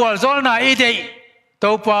thì là Vualzawlna ý đấy.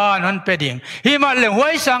 Tàu pa non peding hi ma le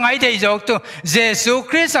hoi sang ai dei jok tu Jesus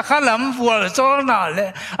Christ khalam Vualzawlna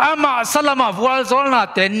le ama salama Vualzawlna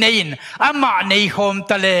te nein ama nei khom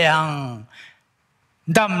ta le ang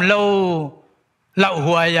dam lo lau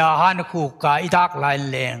huaya han khu ka idak lai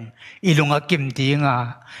leng ilunga kim tinga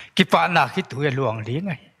ki pa na ki tu luang li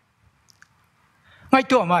ngai ngai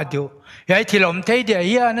tu ma tu yai thilom thei dia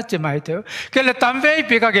ya na che mai tu ke le tam ve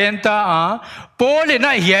pi ka gen ta a pole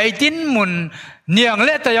na yai tin mun niang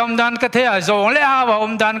le ta yom dan ka the a zong le ha wa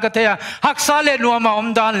om dan ka the a hak sa le nuam ma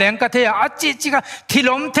om dan leng ka the a chi chi ka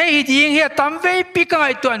thilom thei ding he tam ve pi ka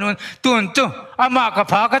ai tu nun tun tu ama ka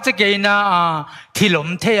pha ka che ge na a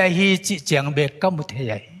thilom thei a hi chi chiang be ka mu thei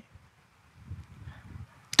ai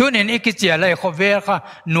tu nen ik chi lai kho ve kha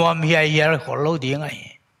nuam hi ai yer kho lo ding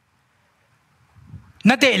ai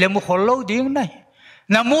na de le mu kho lo ding nai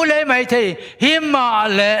na mu le mai thei him ma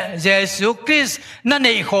le Jesus Christ na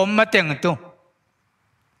nei khom ma teng tu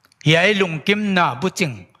hiai lung kim na bu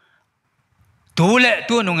ching tu le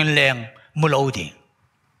tu nung leng mu lo di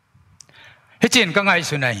he chin ka ngai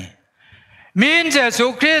su nai min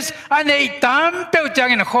Jesus Christ anei tam pe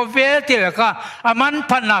chang in kho ve ti la ka aman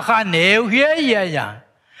phan na kha neu hie ya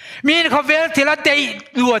min kho ve ti la dei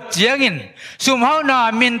luat chiang in sum hau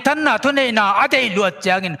na min than na thu nei na a dei luat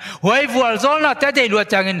chiang in hoi Vualzawlna te dei luat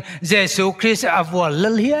chiang in Jesus Christ a vual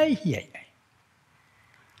lal hie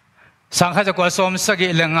sang kha kwa som sagi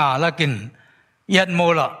lenga lakin yat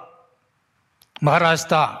mola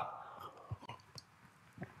Maharashtra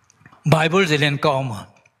Bible zilen ka oma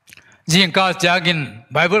jing ka jagin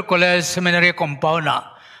Bible College Seminary compound na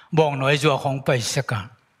bong noi zo khong pai saka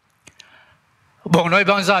bong noi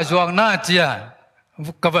bangsa zuang na chia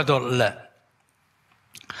kavadol le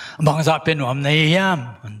bangsa penuam nei yam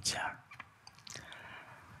ancha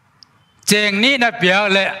cheng ni na pia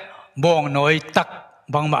le bong noi tak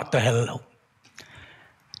bang ma to hello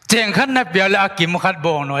cheng khan na pia la kim khat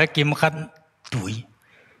bong noi kim khat tui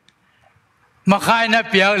ma khai na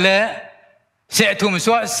pia le se thum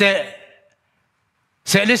so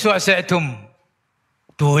se li so se thum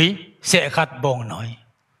tui se khat bong noi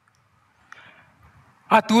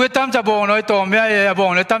tuổi tam cha bông nói tổ mẹ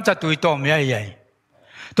bông nói tam cha tuổi tổ mẹ vậy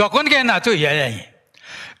ตัวคนแก่น่ะช่วยยังไง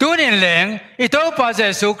ตัวนี้แหลงอีตัวพระเย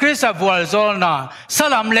ซูคริสต์Vualzawlnaส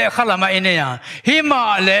ลามเละขลามาอินเนียหิมะ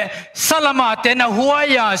เละสลามาเตนะหัว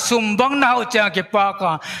ยาสุมบังนาอุจากิปาก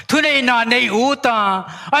าทุเนน่ะในอุตา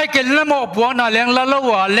ไอ้เกลละโมบวน่ะแหลงละละ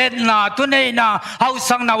วะเล็ดน่ะทุเนน่ะเฮา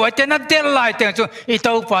สังน่ะไว้เตนะเดลไลเตงจุอี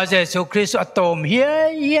ตัวพระเยซูคริสต์อัตโตมเฮี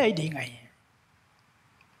ยดีไง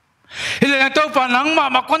เรื่องตัวปนังม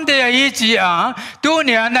าคนเดียอีจีตัวเ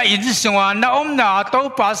นี่ยน่ะอินสวรรค์น่ะน่ะตัว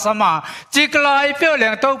ปสมาจิกลายเปรี้ยวเรื่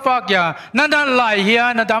องตัวปากยานั่นนั่นลายเฮีย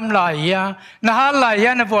นั่นดำลายเฮียนั่นหาลายเฮี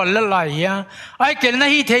ยนั่นบอลลายเฮียไอ้เกลนั่น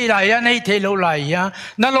ฮีเทลายเฮียนั่นฮีเทโลลายเฮีย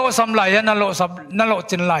นั่นโลสัมลายเฮียนั่นโล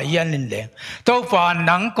จินลายเฮียนี่แหละตัวป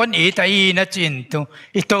นังคนอีแต่อีนั่นจินตัว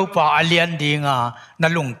อีตัวปอเลียนดีงานั่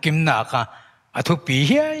นลุงกิมนักทุกปีเ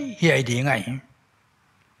ฮียดีไง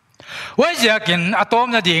ว่าจะกินอะตอม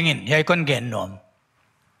น่ะดีงินเฮียคนเก่งนอม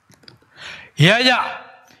เฮีย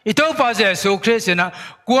อีตัวพระเยซูคริสต์นะ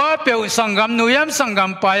กัวเปียวสังกัมนุยามสังกั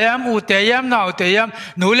มปายามอุเตยามนาอุเตยาม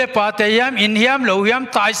นูเลปาเตยามอินเฮียมโลยาม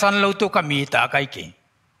ตายสันโลตุกมีตาไกกิ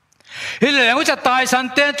ฮิเลงจะตายสัน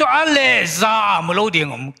เตนจะอัลเลซามโลดี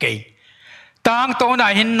งมกีต่างโตน่ะ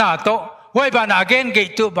หินน่ะโตไว้บานาเกนกิ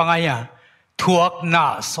ตุบังไงทวกน่ะ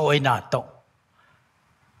ซอยน่ะโต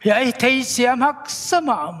เฮียเทียเสียมักสม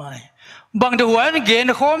าไหมบางตัวนั้นเกณ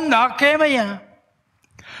ฑ์คมหนักแค่ไหม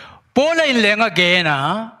โปเลนเลี้ยงเกณฑ์นะ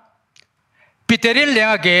ปีเตอรินเลี้ยง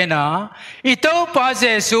เกณฑ์นะอีตัวพระเย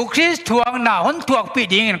ซูคริสต์ทวงหน้าคนทวงปี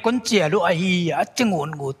ดิ่งคนเจียลุไอฮีจึงงน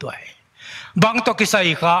กูตัวบางตัวกิสัย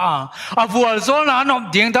ข้าVualzawlnaนบ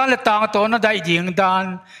ดิ่งด้านและต่างตัวนั้นได้ดิ่งด้าน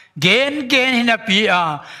เกณฑ์หินปี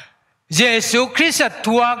เยซูคริสต์ท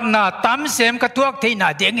วงหน้าตั้มเสียมกระทวงที่หน้า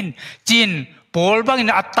ดิ่งจีนปอลบาง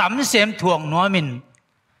นี่อัตตามเสียมทวงนัวมิน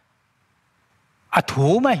อัถู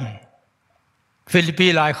ไหมฟิลิปปี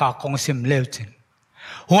ไลขาคงสิมเลวจริง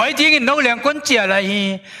หวยจริงน้องเลี้ยงคนเจียอะไร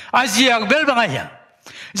อาเซียกเบลบางอย่าง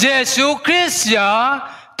เยซูคริสต์ยา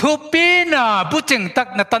ทุปีน่ะบุจิงตัก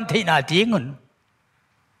นัตันที่น่าจริงหุ่น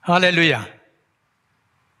ฮาเลลูยา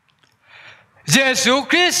เยซู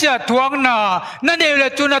คริสต์ทวงน่ะนั่นเองเลย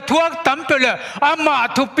จุนทวงตั้มไปเลยอามา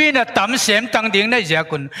ทุปีน่ะตั้มเสียมตั้งดิ่งในเจ้า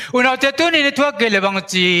คุณอุณาเจตุนี่ทวงเกลบัง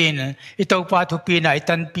จีนอีตัวปาทุปีน่ะอี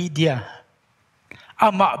ตันปีเดียอา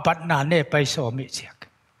มาบัดนาเน่ไปสอมิเสียก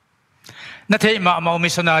นั่นเองมามิ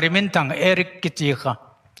สนาริมินตังเอริกกิจิค่ะ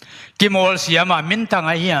กิมอลเสียมามินตังไ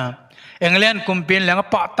อ้ยังเอ็งเลียนคุมเป็นเลี้ยง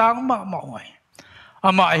ปะตังมาไว้อา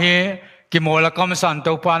มาเฮกิมอลกัมสัน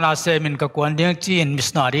ตัวปานาเซมินกับกวนเดียงจีนมิส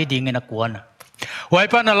นารีดิ่งนักกวนไว้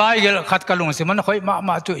ปานอะไรขัดกะลุงสิมันค่อยม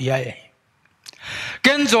าจุใหญ่เ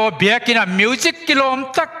กินโจเบียกินมิวสิกกิโลม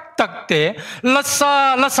ตักเตลั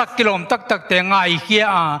สกิโลมตักเตง่ายเฮีย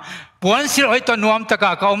ปวนสิไอ้ตัวนวมตะก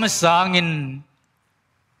ะเขาไม่สางิน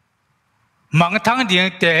มังทั้งเดียง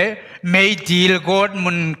เตไม่ดีลกอด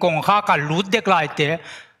มันกงข้ากันลุดเด็กหลายเต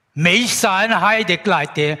ไม่สานให้เด็กหลาย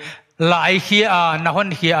เตหลายเฮียนะคน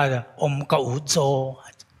เฮียกะอุโจ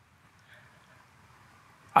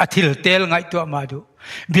อาทิลเตลไงตัวมาดู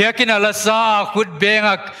เบียกินอะไรซาขุดเบง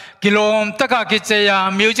กิโลมตะกะกิเจีย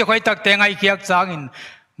มิวจะคอยตักเตงไอเขียกสางิน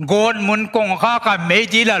กอดมันกงข้ากันไม่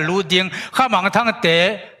ดีละลุดเดียงข้ามังทั้งเต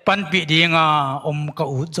ปันปีดีงกะ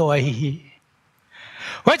อุจอย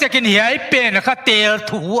ว่าจะกินเหี้ยเป็นข้าเตล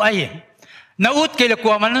ถูไอ้นาอุดกิเลก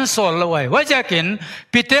ว่ามันสอนเลยว่าจะกิน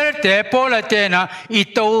ปีเตอร์เตปอลเตนะอี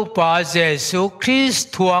โตปาเยซูคริสต์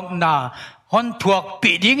ทวงนาฮอนทวก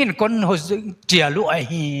ปีดิ่งคนหัวเจียลุไอ้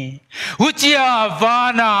หัวเจียวา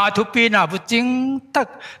นาทุปีนาบุจิงตัก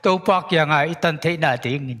โตปากยังไงตันเทนา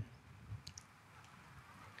ดิ่ง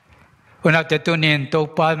วันนั้นตัวนี้โต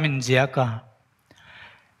ปามินเจียกา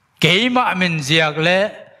เกี่ยมามินเจียกเลย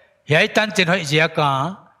ยัยตันจินหอยเจียกา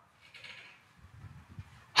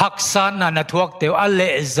ฮักษานาทวกเตวอัลเล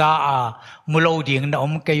ซามุโลดิ่งนะ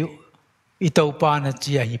เกยุอิโตปานาเ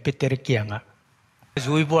จียฮิปิเตรเกียง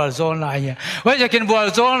จุยVualzawlnaเนี่ยว่าจะกิน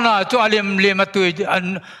Vualzawlnaตัวอลิมมาตุยอัน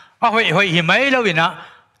หอยหิมะแล้ววินะ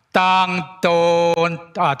ต่างโตน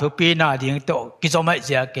ทุปีนาดิ่งโตกิจไม่จ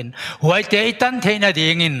ะกินหวยเตตันเทนาดิ่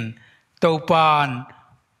งินโตปาน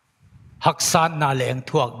ฮักษานาเลง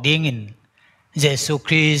ทวกดิ่งินเยซูค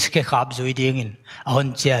ริสต์แค่ขับจุยดิ่งินอัน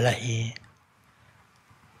เจริญ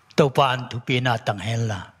โตปานทุปีนาตั้งเฮ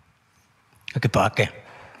ล่ะก็ปาก